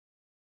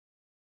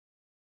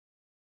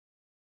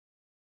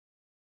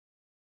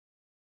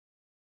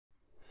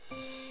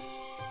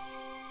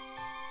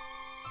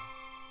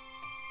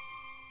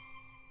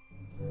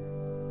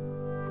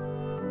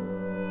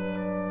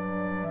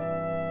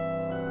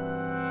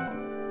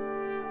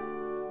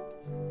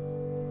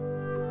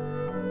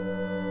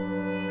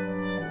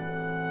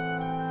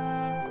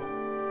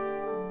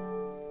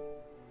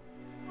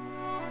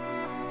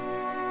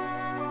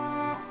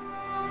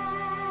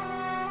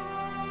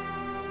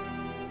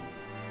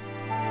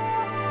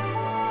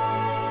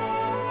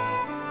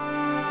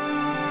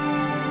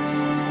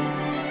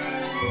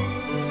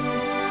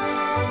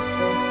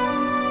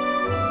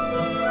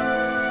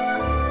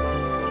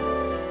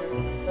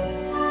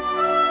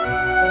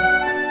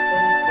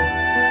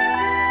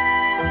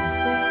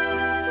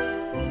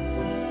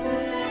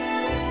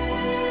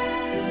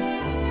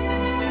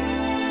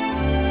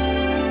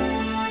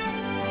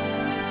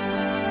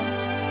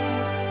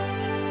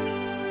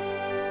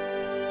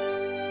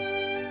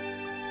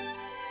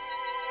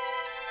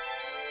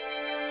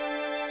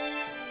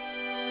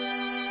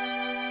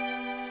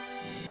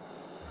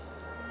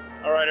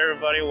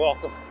everybody,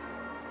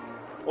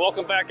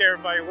 welcome back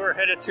everybody. We're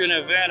headed to an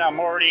event. I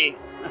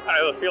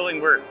have a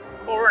feeling we're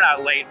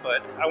not late,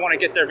 but I want to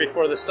get there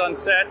before the sun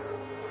sets,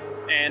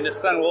 and the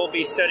sun will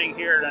be setting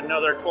here in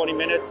another 20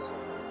 minutes.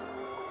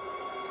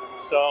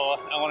 So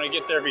I want to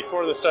get there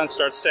before the sun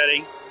starts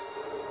setting.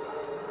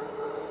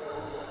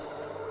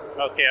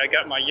 Okay, I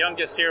got my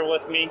youngest here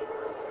with me.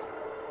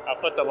 I'll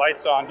put the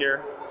lights on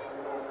here.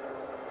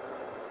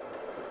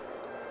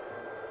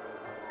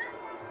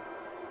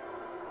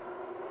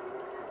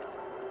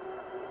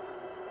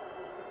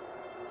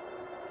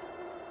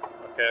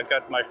 Okay, I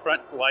got my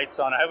front lights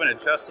on. I haven't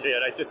adjusted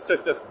it. I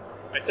took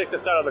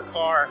this out of the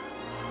car.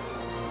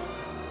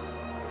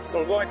 So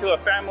we're going to a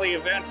family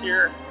event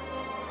here.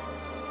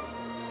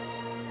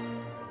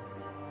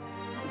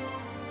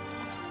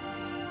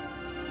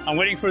 I'm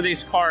waiting for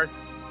these cars.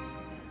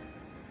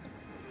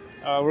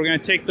 We're going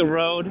to take the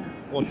road.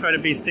 We'll try to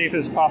be safe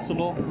as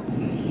possible.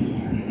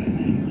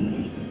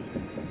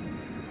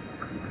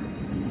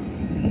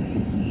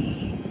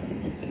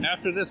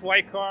 After this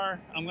white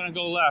car, I'm going to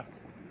go left.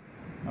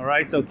 All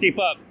right, so keep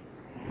up.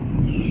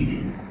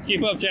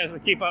 Keep up, Jasmine,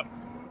 keep up.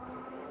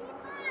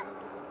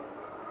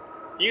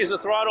 Use the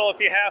throttle if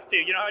you have to.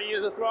 You know how to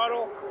use the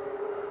throttle?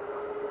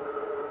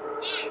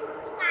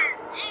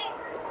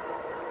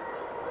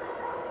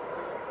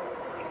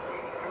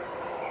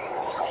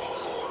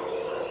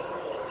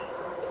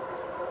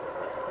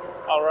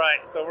 All right,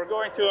 so we're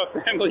going to a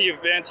family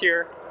event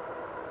here.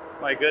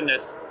 My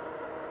goodness.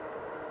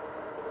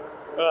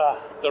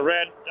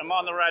 I'm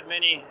on the Rad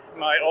Mini.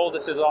 My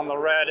oldest is on the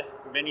Rad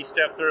Mini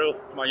Step Thru.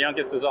 My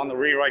youngest is on the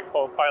Rewrite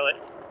Co-Pilot.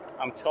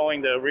 I'm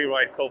towing the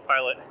Rewrite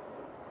Co-Pilot.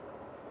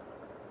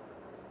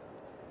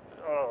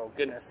 Oh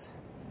goodness.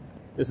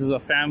 This is a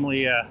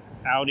family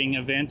outing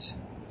event.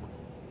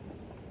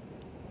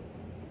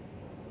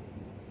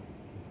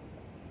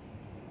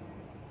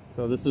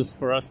 So this is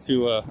for us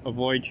to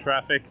avoid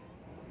traffic.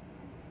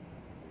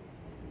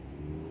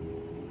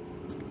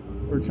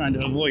 We're trying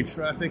to avoid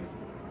traffic.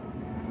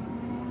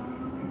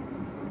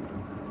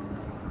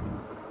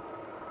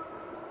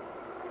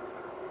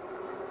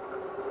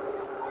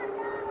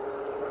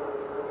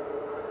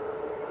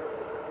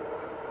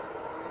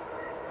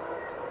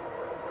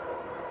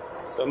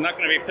 So I'm not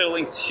going to be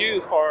pedaling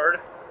too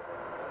hard.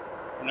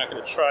 I'm not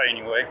going to try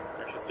anyway,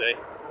 I should say,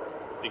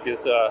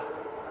 because I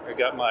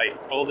got my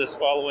oldest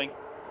following.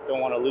 Don't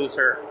want to lose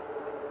her.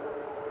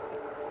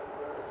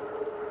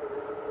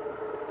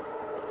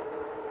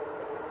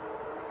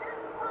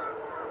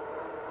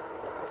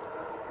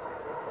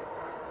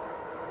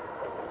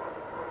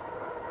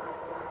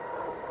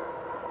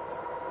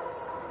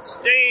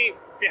 Stay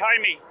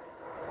behind me.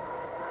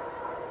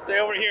 Stay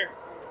over here.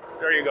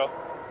 There you go.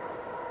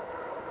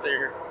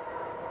 There.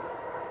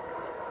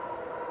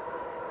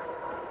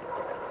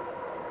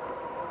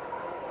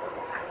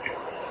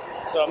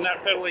 So I'm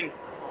not pedaling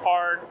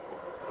hard.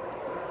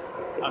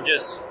 I'm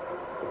just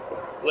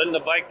letting the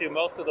bike do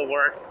most of the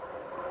work.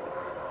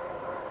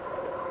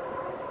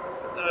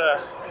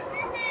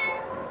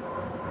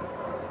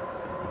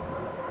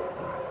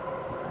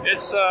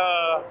 It's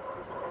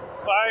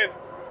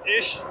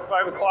 5-ish,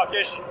 5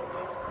 o'clock-ish.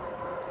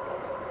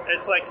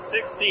 It's like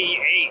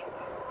 68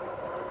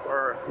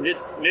 or mid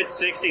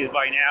 60s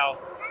by now.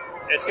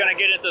 It's gonna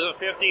get into the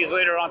 50s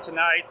later on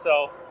tonight,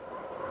 so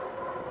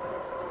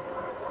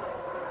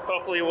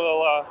hopefully we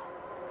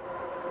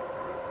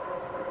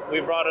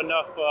brought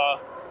enough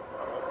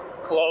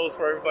clothes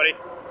for everybody.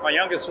 My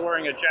youngest is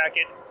wearing a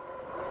jacket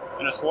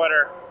and a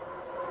sweater.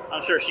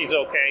 I'm sure she's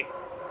okay.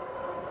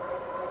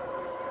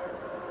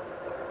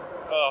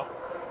 Oh,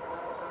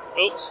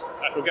 oops!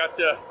 I forgot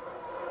to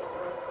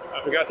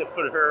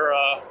put her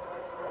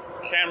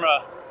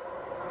camera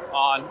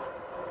on.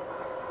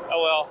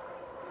 Oh well.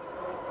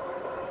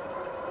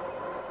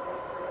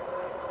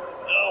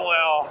 Oh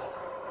well.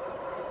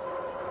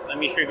 Let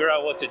me figure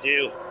out what to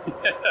do.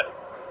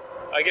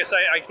 I guess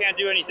I can't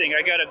do anything.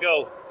 I gotta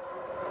go.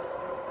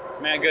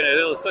 Man, goodness,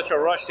 it was such a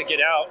rush to get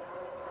out.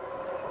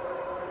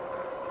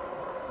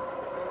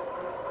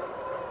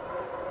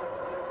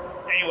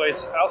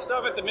 Anyways, I'll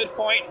stop at the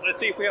midpoint. Let's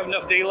see if we have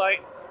enough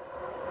daylight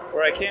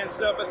where I can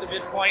stop at the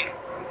midpoint.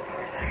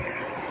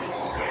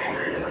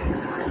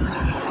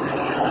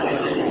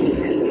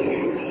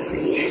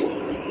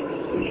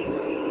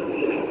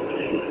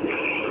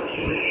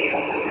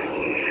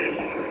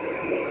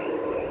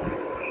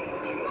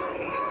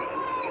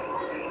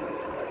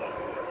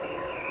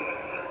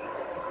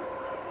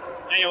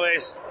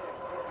 Anyways,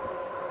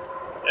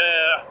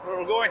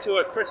 we're going to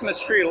a Christmas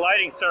tree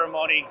lighting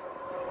ceremony.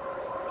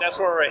 That's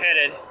where we're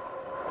headed.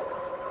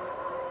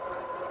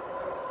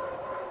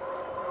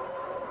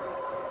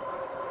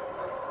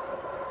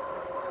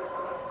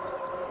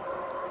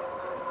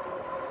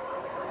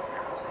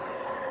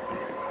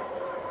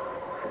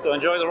 So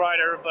enjoy the ride,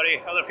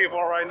 everybody. Other people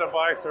are riding their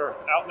bikes or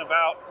out and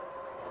about.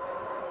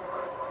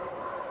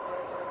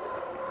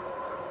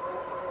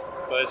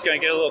 But it's going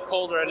to get a little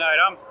colder at night.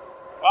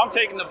 I'm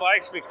taking the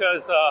bikes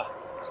because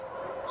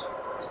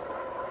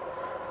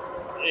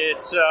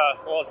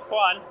it's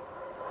fun.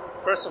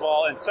 first of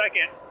all, and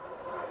second,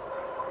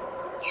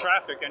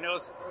 traffic.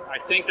 I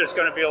think there's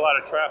going to be a lot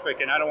of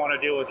traffic, and I don't want to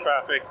deal with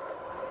traffic.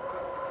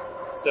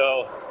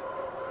 So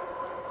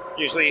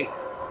usually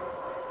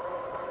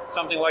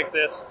something like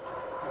this,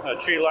 a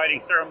tree lighting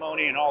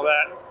ceremony and all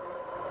that,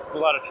 a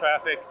lot of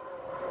traffic.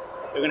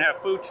 They're going to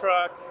have food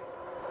truck,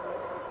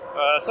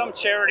 some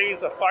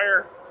charities, a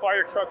fire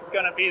truck is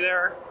going to be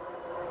there.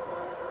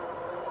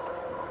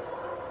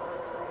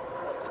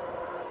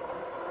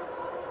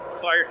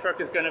 Fire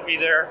truck is going to be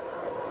there.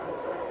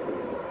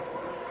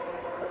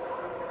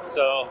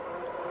 So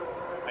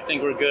I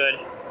think we're good.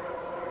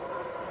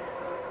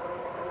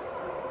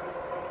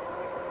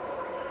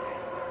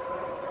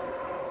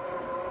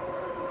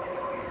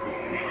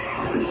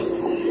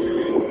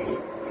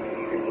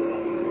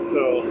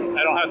 So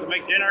I don't have to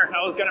make dinner.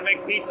 I was gonna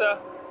make pizza.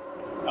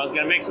 I was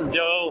gonna make some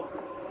dough.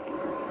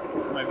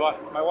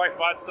 My wife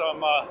bought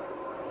some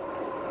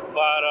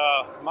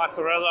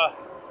mozzarella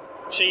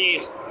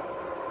cheese.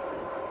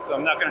 So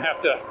I'm not gonna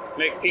have to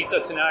make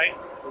pizza tonight.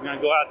 We're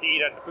gonna go out to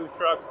eat at the food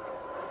trucks.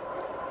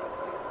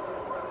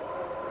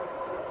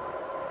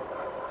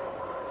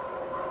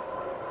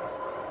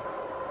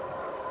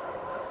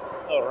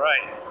 All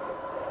right.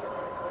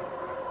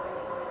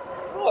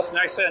 Oh, it's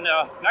nice and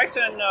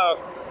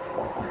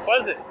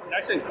pleasant,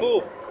 nice and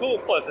cool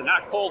pleasant,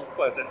 not cold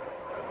pleasant.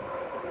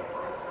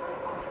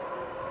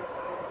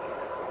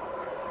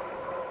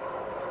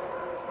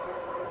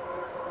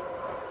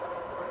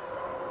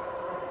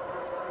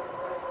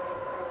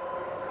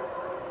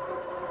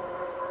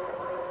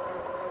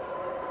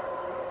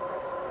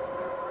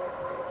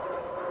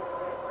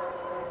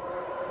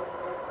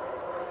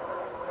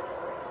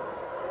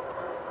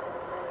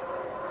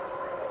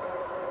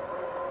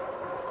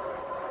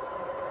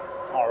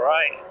 All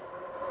right.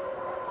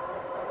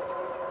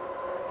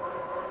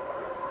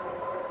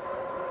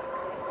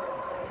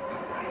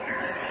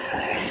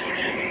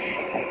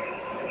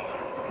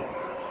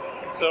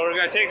 So we're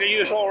going to take the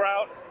usual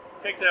route,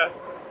 take the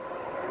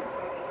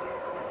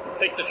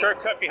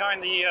shortcut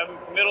behind the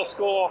middle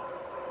school,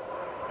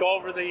 go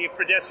over the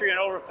pedestrian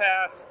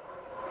overpass,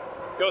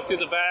 go through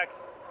the back.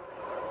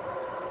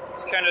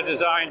 It's kind of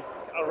designed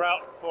a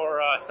route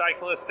for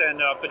cyclists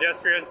and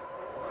pedestrians,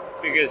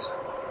 because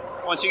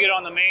once you get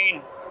on the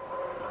main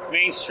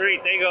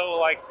street, they go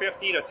like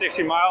 50 to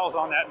 60 miles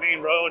on that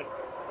main road.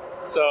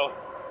 So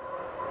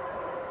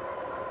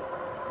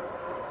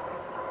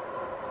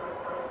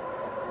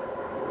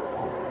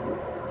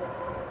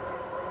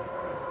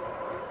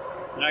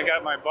and I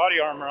got my body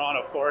armor on,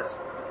 of course.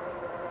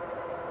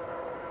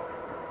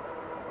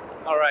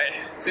 All right,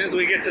 as soon as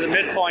we get to the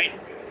midpoint,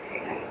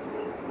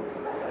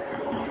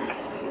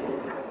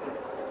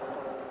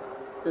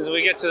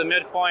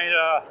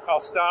 I'll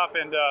stop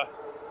and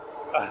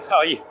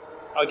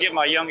I'll get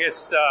my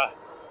youngest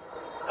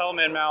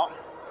helmet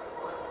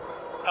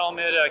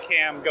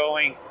cam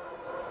going.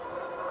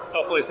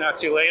 Hopefully it's not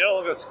too late. Oh,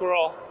 look at a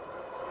squirrel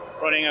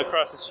running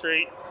across the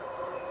street.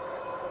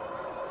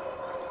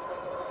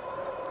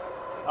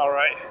 All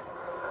right.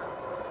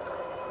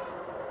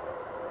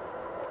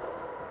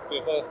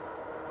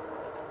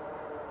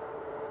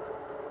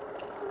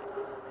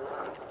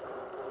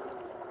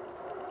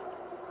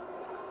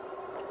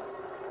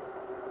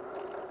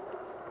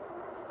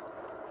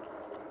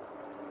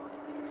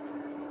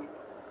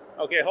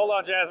 Okay, hold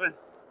on, Jasmine.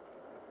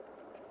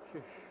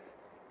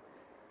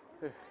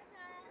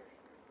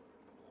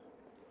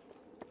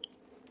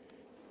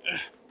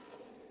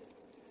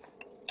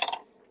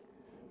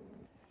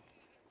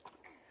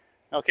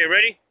 Okay,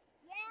 ready?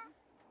 Yeah.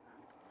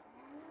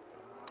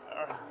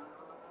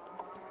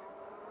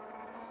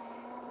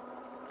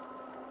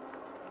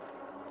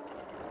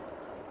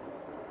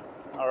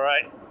 All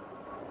right.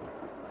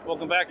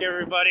 Welcome back,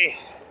 everybody.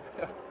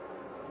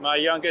 My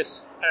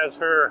youngest has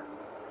her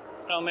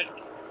helmet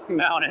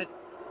mounted.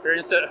 Her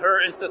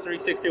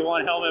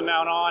Insta361 helmet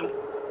mount on.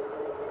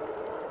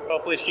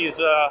 Hopefully she's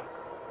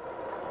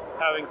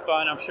having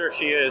fun. I'm sure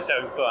she is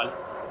having fun.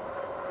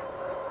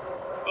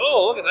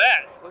 Oh, look at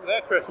that. Look at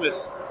that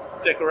Christmas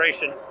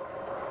decoration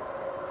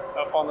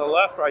up on the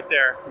left right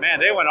there. Man,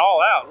 they went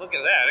all out. Look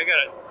at that.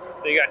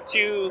 They got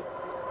 2,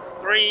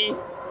 3,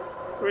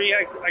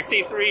 I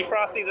see 4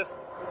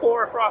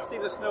 Frosty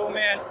the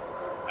Snowman,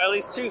 at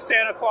least 2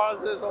 Santa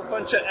Clauses, a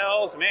bunch of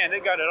elves. Man, they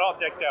got it all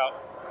decked out.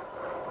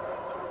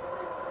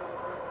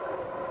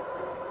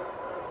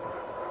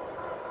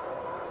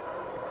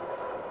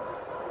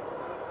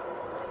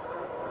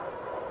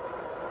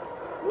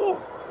 Whew.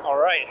 All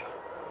right.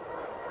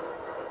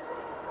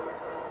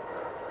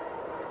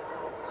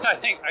 I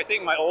think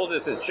my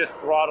oldest is just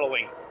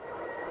throttling.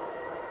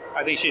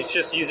 I think she's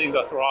just using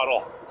the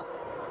throttle.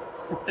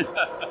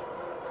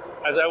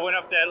 As I went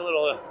up that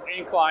little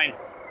incline,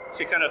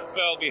 she kind of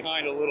fell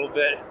behind a little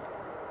bit.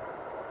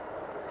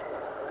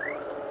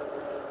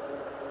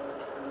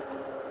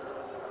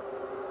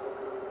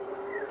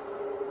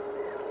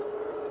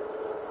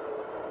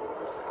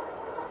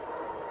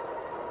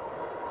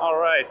 All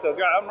right, so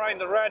I'm riding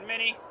the Rad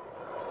Mini.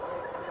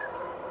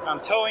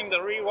 I'm towing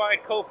the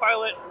Rewide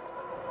Co-Pilot.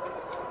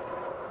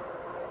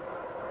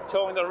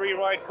 towing the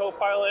Re-Ride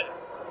co-pilot,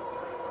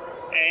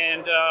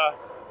 and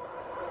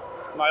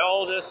my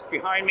oldest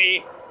behind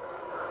me,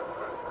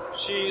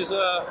 she's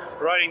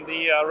riding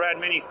the Rad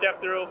Mini Step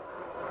Thru.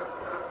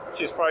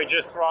 She's probably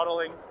just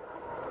throttling,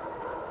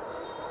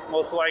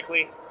 most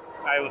likely.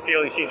 I have a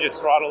feeling she's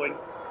just throttling.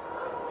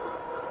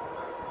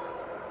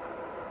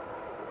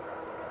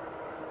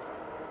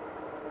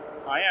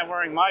 I am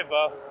wearing my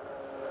buff.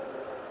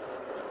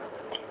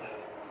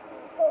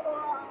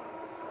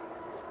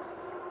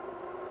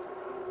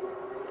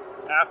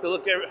 I have to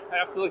look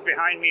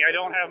behind me. I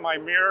don't have my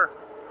mirror.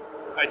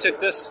 I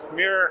took this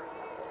mirror,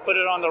 put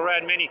it on the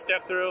Rad Mini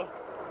Step Thru. All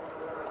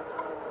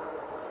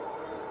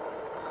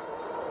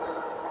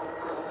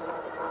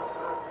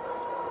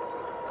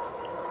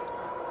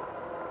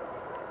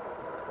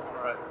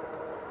right,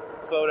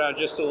 slow down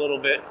just a little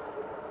bit.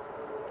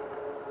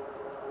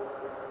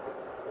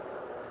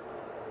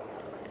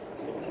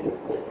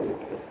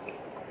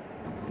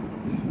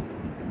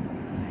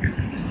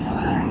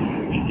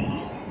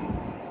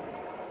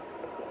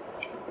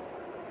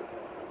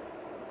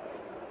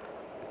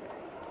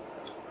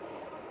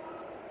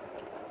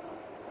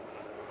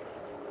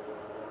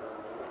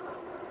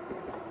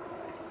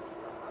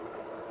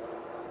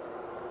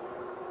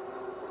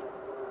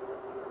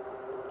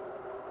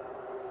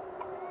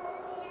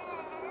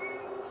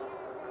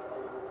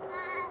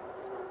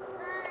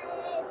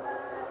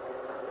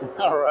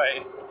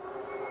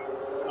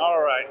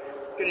 All right,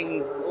 it's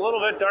getting a little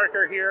bit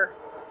darker here.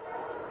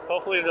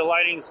 Hopefully the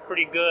lighting's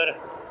pretty good.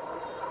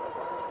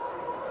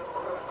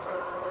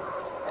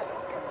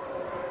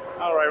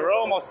 All right, we're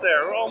almost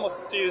there. We're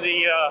almost to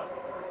the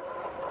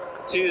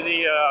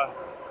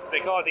they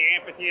call it the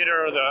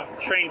amphitheater or the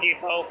train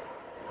depot.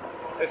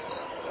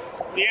 It's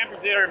the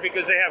amphitheater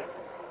because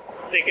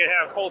they could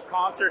hold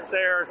concerts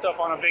there. It's up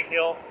on a big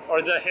hill,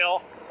 or the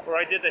hill where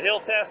I did the hill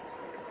test.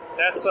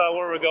 That's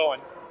where we're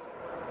going.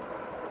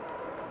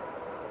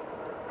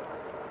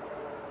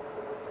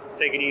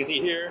 Take it easy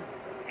here.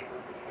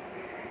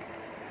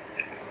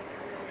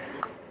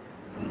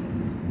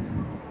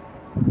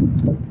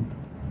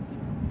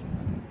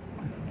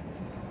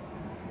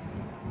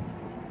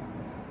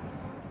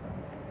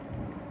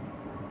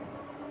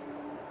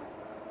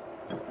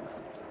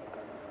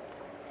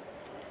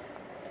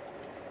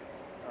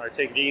 All right,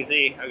 take it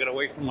easy. I gotta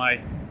wait for my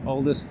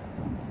oldest,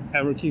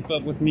 have her keep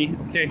up with me.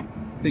 Okay,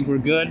 I think we're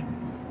good.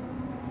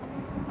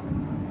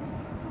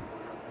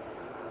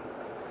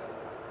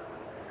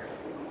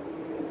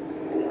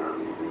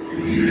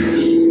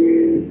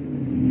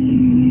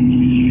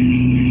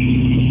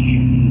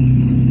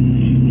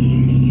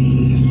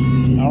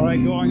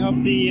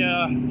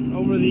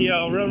 Over the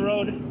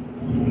railroad.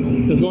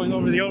 So going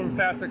over the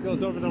overpass that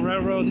goes over the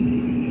railroad.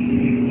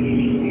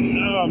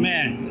 Oh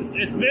man,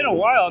 it's been a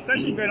while. It's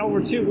actually been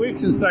over 2 weeks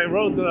since I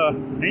rode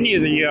any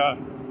of the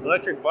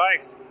electric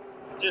bikes,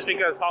 just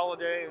because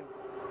holiday,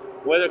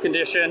 weather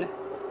condition.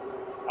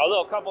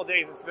 Although a couple of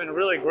days it's been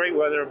really great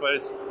weather,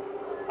 but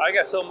I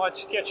got so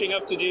much catching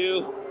up to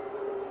do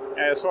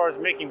as far as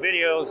making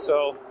videos.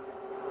 So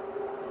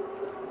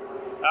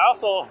I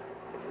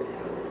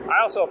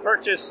also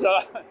purchased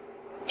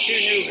 2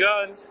 new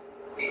guns,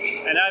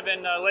 and I've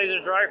been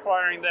laser dry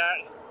firing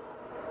that.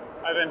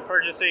 I've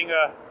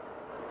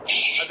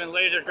been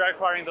laser dry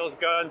firing those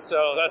guns,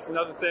 so that's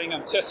another thing.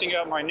 I'm testing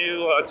out my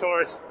new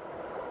Taurus,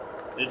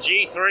 the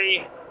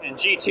G3 and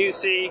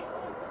G2C.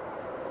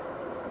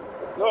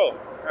 Whoa,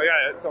 I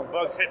got some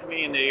bugs hitting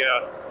me in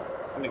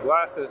the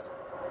glasses.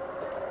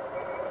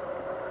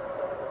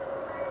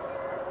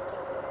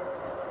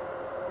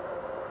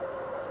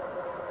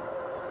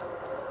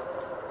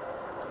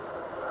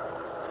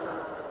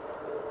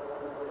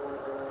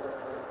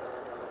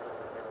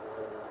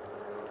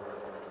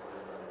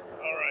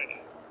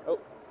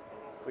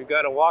 We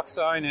got a walk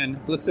sign and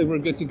looks like we're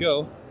good to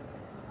go.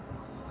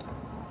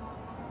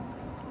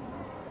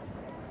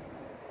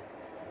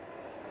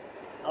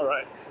 All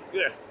right,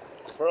 good.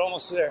 We're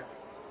almost there.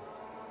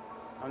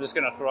 I'm just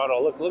gonna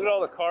throttle. Look at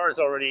all the cars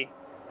already.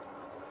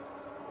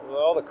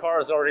 All the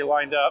cars already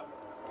lined up.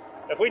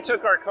 If we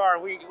took our car,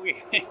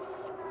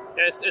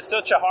 it's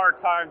such a hard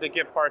time to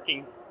get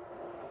parking.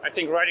 I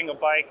think riding a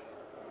bike,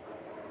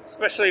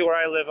 especially where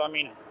I live. I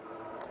mean,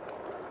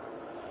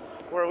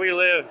 where we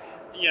live,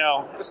 you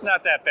know, it's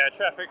not that bad.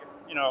 Traffic,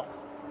 you know,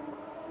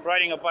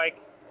 riding a bike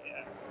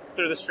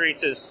through the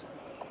streets is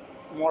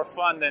more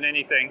fun than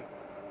anything.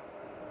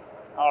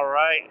 All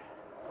right,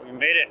 we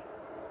made it.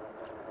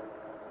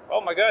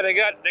 Oh my God, they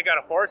got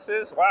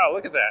horses. Wow,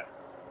 look at that.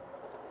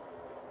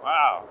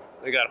 Wow,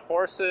 they got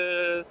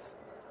horses.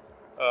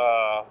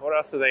 What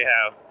else do they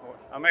have?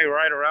 I may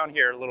ride around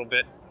here a little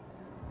bit.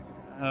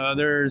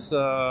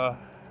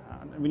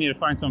 We need to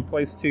find some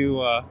place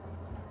to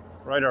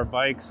ride our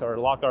bikes or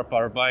lock up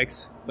our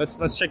bikes.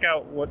 Let's check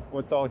out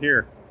what's all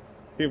here.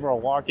 People are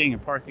walking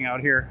and parking out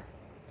here.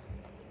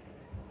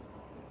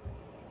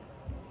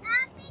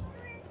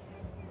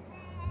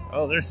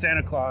 Oh, there's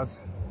Santa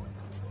Claus.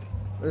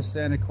 There's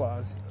Santa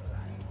Claus.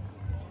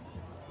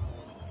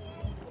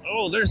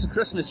 Oh, there's the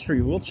Christmas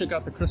tree. We'll check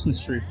out the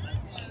Christmas tree.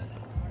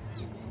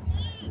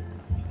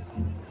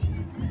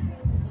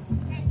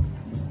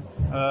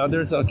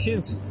 There's a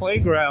kids'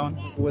 playground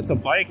with a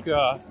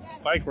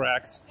bike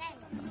racks.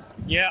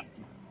 Yeah.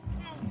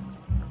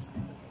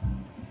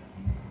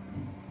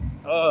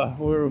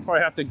 We'll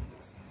probably have to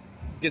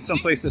get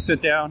someplace to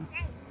sit down.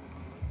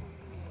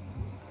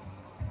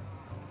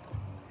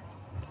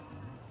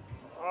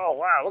 Oh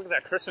wow, look at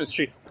that Christmas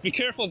tree. Be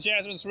careful,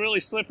 Jasmine, it's really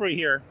slippery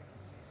here.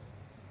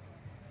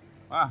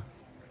 Wow.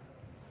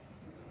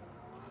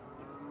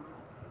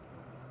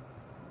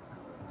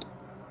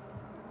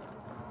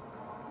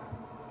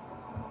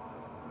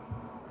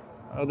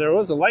 Oh, there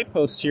was a light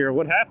post here.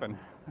 What happened?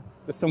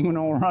 Did someone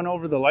run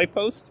over the light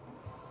post?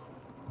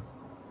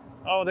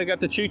 Oh, they got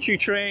the choo-choo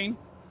train.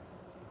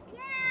 Yeah,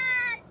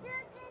 choo-choo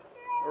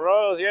train.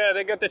 Rose, yeah,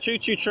 they got the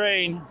choo-choo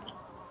train.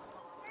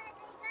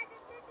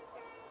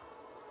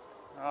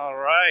 All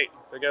right,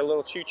 they got a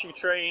little choo-choo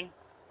train.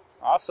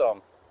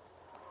 Awesome.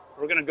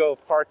 We're gonna go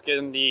park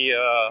in the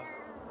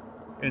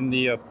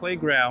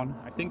playground.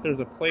 I think there's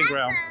a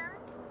playground.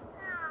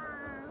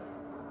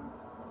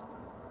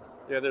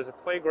 Yeah, there's a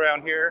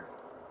playground here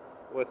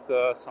with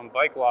some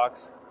bike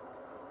locks.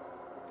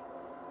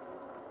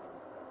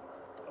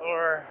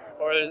 Or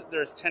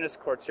there's tennis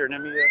courts here.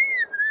 Let me.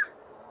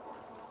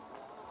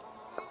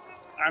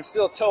 I'm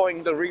still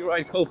towing the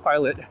Re-Ride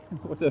Co-Pilot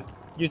with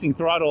using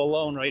throttle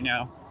alone right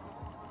now.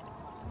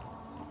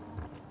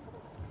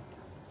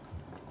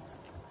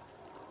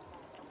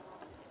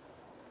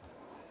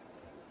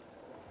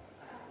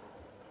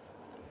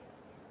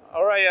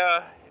 All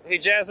right, hey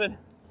Jasmine.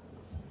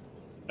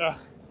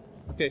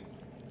 Okay.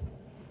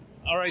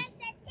 All right.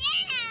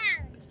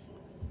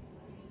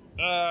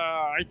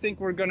 I think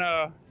we're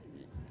gonna.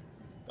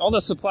 All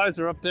the supplies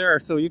are up there,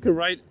 so you can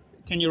ride.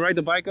 Can you ride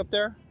the bike up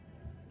there?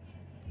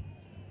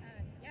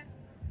 Yeah.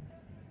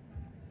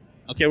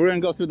 Okay, we're gonna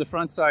go through the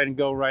front side and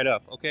go right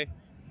up. Okay.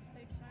 So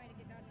you just want me to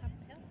get down top of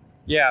the hill?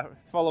 Yeah,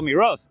 follow me,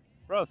 Rose.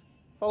 Rose,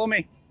 follow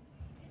me.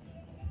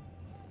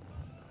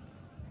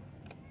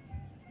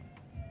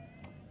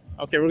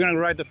 Okay, we're gonna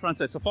ride the front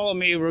side. So follow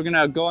me. We're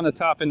gonna go on the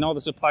top, and all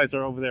the supplies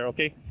are over there.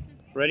 Okay.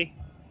 Ready?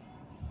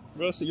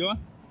 Rose, you on?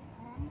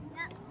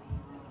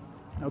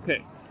 Yeah.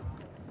 Okay.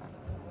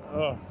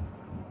 Oh.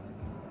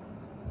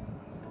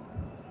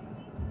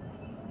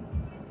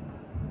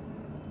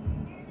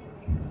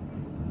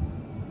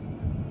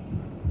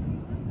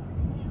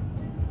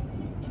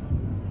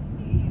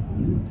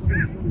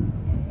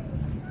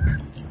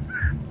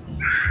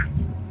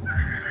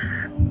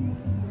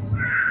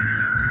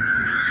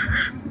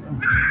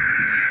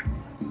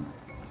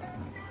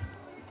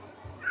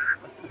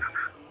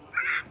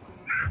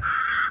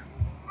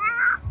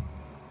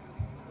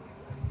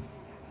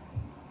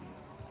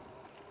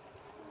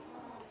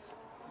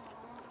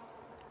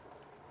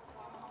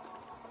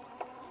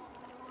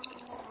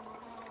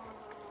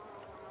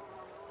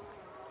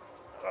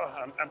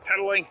 I'm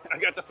pedaling. I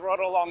got the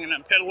throttle along and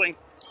I'm pedaling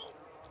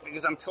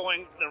because I'm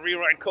towing the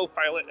Re-Ride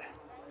Co-Pilot.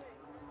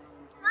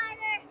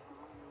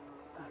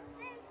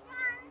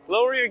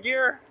 Lower your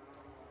gear.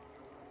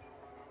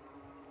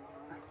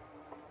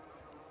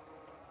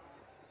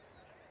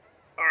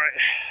 All right.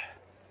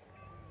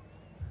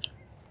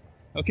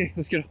 Okay,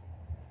 let's go.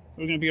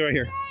 We're gonna be right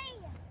here.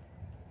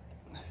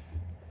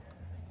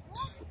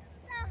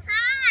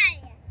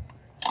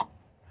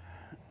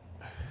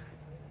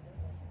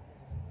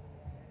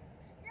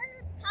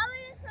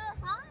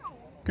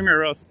 Come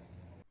here, Rose.